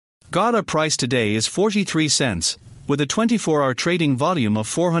Gala price today is 43 cents. With a 24-hour trading volume of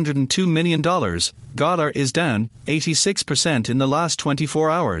 $402 million, Gala is down 86% in the last 24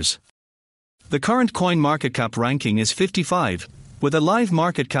 hours. The current CoinMarketCap ranking is 55, with a live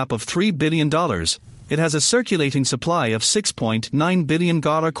market cap of $3 billion. It has a circulating supply of 6.9 billion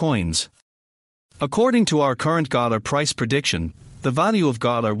Gala coins. According to our current Gala price prediction, the value of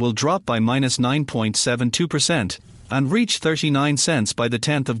Gala will drop by -9.72% and reach 39 cents by the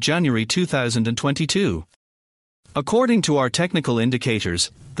 10th of January 2022. According to our technical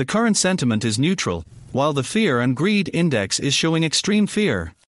indicators, the current sentiment is neutral, while the fear and greed index is showing extreme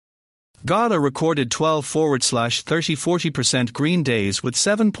fear. Gala recorded 12/30-40% green days with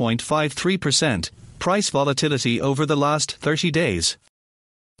 7.53% price volatility over the last 30 days.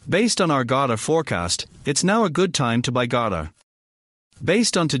 Based on our Gala forecast, it's now a good time to buy Gala.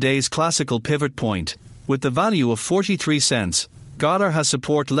 Based on today's classical pivot point, with the value of 43 cents, Gala has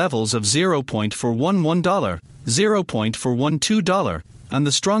support levels of $0.411, $0.412, and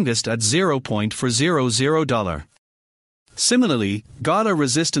the strongest at $0.400. Similarly, Gala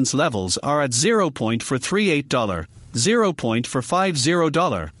resistance levels are at $0.438,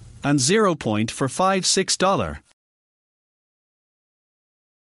 $0.450, and $0.456.